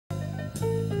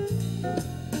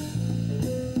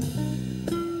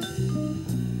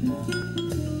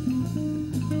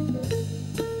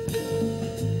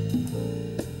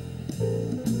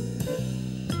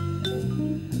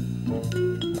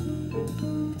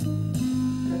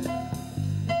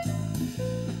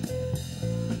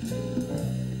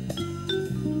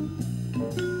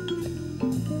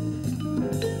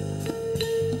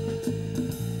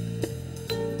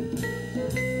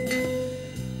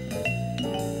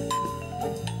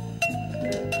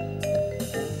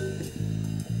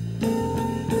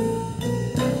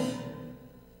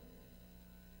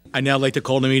I'd now like to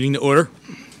call the meeting to order.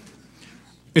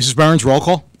 Mrs. Burns, roll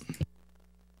call.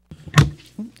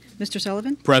 Mr.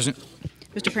 Sullivan? Present.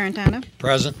 Mr. Parentano?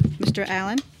 Present. Mr.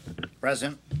 Allen?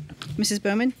 Present. Mrs.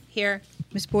 Bowman? Here.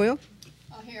 Ms. Boyle?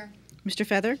 Here. Mr.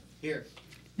 Feather? Here.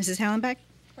 Mrs. Hallenbeck?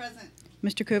 Present.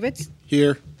 Mr. Kovitz?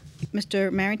 Here.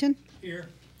 Mr. Marrington? Here.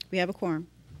 We have a quorum.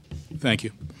 Thank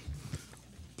you.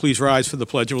 Please rise for the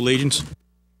Pledge of Allegiance.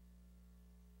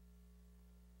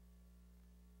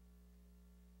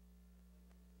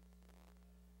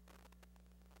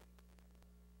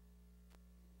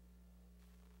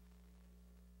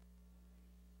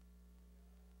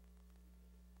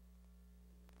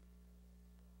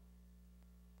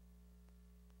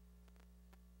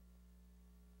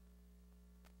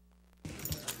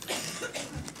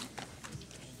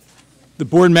 The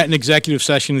board met in executive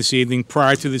session this evening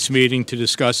prior to this meeting to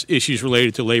discuss issues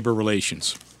related to labor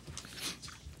relations.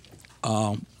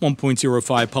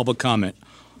 1.05 public comment.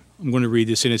 I'm going to read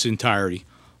this in its entirety.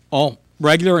 All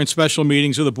regular and special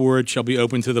meetings of the board shall be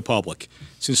open to the public.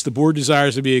 Since the board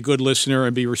desires to be a good listener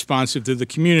and be responsive to the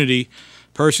community,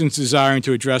 persons desiring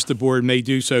to address the board may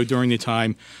do so during the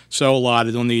time so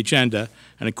allotted on the agenda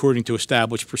and according to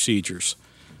established procedures.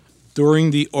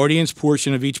 During the audience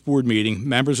portion of each board meeting,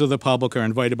 members of the public are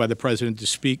invited by the president to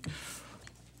speak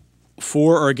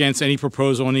for or against any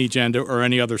proposal on the agenda or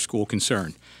any other school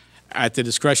concern. At the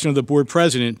discretion of the board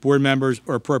president, board members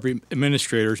or appropriate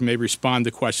administrators may respond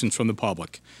to questions from the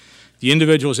public. The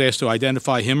individual is asked to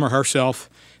identify him or herself,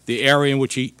 the area in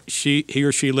which he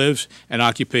or she lives, and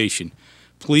occupation.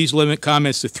 Please limit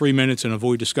comments to 3 minutes and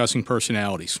avoid discussing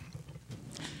personalities.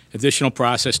 Additional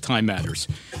process time matters.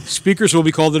 Speakers will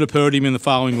be called to the podium in the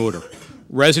following order.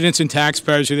 Residents and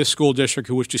taxpayers of this school district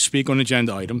who wish to speak on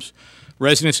agenda items,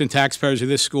 residents and taxpayers of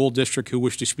this school district who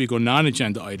wish to speak on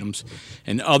non-agenda items,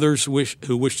 and others who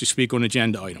wish to speak on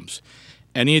agenda items.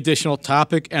 Any additional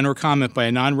topic and or comment by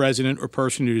a non-resident or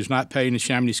person who does not pay an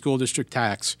Neshaminy School District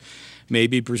tax may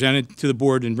be presented to the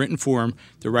board in written form,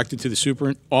 directed to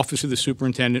the office of the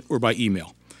superintendent, or by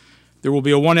email. There will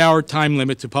be a 1-hour time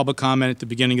limit to public comment at the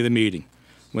beginning of the meeting.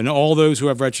 When all those who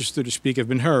have registered to speak have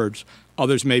been heard,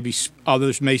 others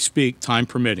may speak, time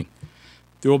permitting.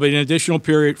 There will be an additional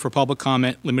period for public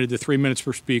comment limited to 3 minutes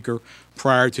per speaker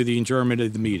prior to the adjournment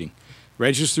of the meeting.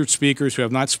 Registered speakers who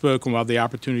have not spoken will have the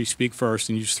opportunity to speak first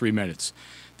and use 3 minutes.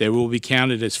 They will be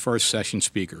counted as first session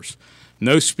speakers.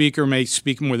 No speaker may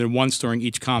speak more than once during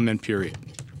each comment period.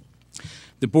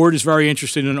 The board is very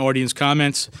interested in audience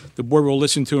comments. The board will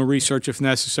listen to and research, if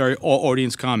necessary, all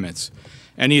audience comments.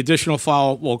 Any additional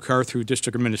follow-up will occur through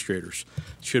district administrators.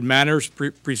 Should matters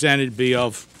presented be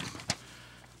of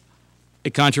a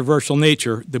controversial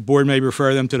nature, the board may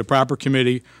refer them to the proper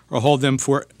committee or hold them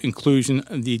for inclusion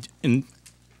on the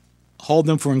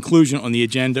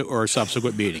agenda or a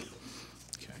subsequent meeting.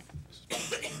 Okay.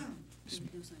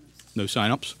 No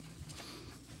sign-ups?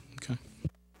 Okay.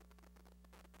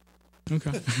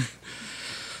 Okay.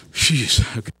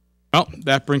 Jeez. Okay. Well,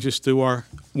 that brings us to our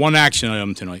one action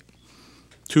item tonight.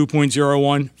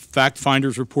 2.01 Fact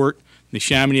Finders Report,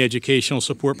 Neshaminy Educational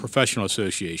Support Professional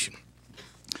Association.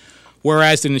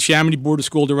 Whereas the Neshaminy Board of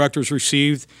School Directors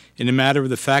received, in the matter of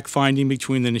the fact-finding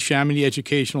between the Neshaminy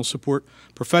Educational Support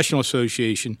Professional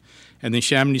Association and the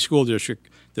Neshaminy School District,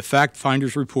 the Fact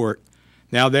Finders Report,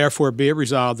 now therefore be it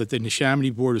resolved that the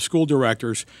Neshaminy Board of School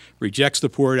Directors rejects the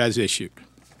report as issued.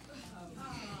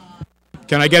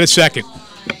 Can I get a second?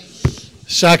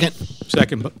 Second.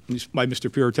 Second by Mr.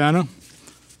 Puritano.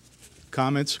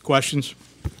 Comments, questions?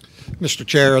 Mr.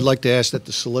 Chair, I'd like to ask that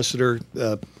the solicitor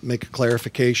make a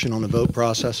clarification on the vote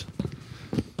process.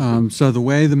 So the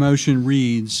way the motion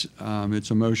reads,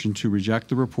 it's a motion to reject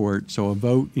the report. So a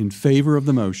vote in favor of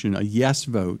the motion, a yes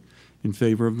vote in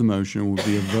favor of the motion would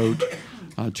be a vote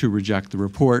to reject the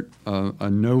report. A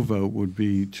no vote would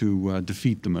be to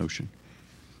defeat the motion.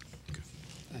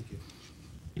 Thank you.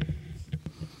 I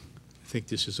think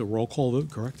this is a roll call vote,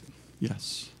 correct?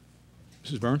 Yes.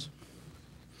 Mrs. Burns?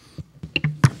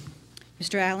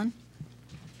 Mr. Allen?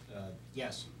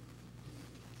 Yes.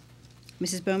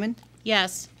 Mrs. Bowman?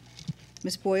 Yes.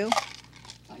 Ms. Boyle?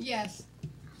 Yes.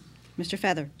 Mr.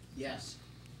 Feather? Yes.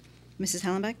 Mrs.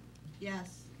 Hallenbeck?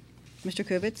 Yes. Mr.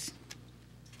 Coombs?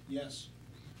 Yes.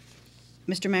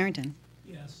 Mr. Marrington?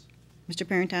 Yes. Mr.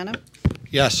 Parentano?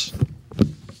 Yes.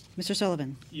 Mr.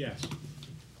 Sullivan? Yes.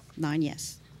 9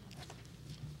 yes.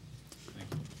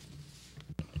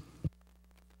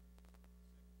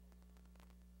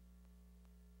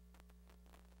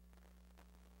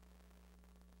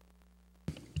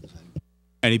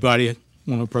 Anybody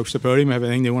want to approach the podium, have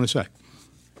anything they want to say?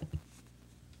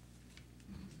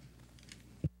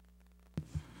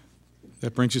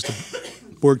 That brings us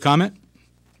to board comment.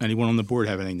 Anyone on the board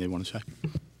have anything they want to say?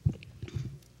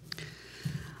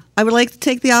 I would like to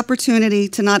take the opportunity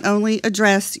to not only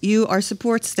address you, our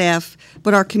support staff,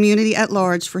 but our community at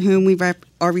large for whom we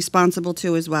are responsible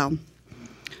to as well.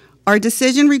 Our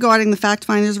decision regarding the Fact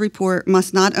Finder's report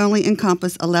must not only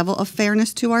encompass a level of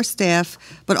fairness to our staff,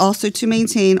 but also to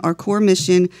maintain our core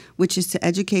mission, which is to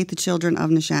educate the children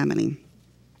of Neshaminy.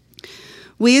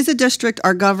 We as a district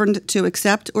are governed to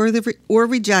accept or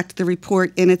reject the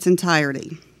report in its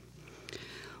entirety.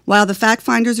 While the Fact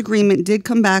Finder's agreement did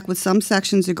come back with some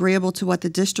sections agreeable to what the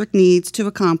district needs to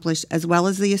accomplish, as well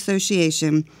as the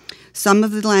association, some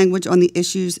of the language on the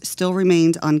issues still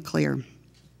remained unclear.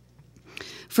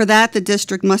 For that, the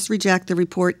district must reject the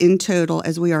report in total,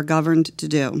 as we are governed to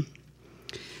do.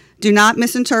 Do not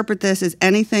misinterpret this as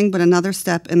anything but another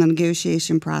step in the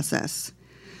negotiation process.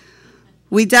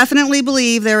 We definitely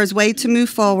believe there is way to move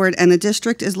forward, and the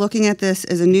district is looking at this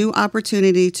as a new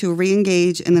opportunity to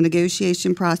re-engage in the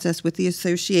negotiation process with the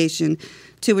association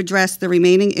to address the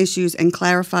remaining issues and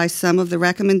clarify some of the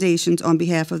recommendations on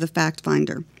behalf of the Fact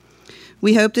Finder.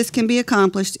 We hope this can be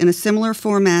accomplished in a similar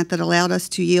format that allowed us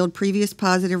to yield previous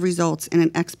positive results in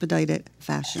an expedited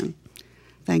fashion.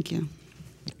 Thank you.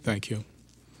 Thank you.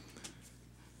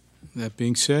 That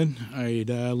being said, I'd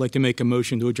like to make a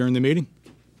motion to adjourn the meeting.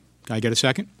 Can I get a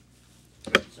second?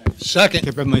 Second.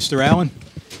 Mr. Allen.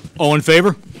 All in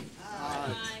favor?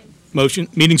 Aye.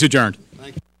 Meeting's adjourned.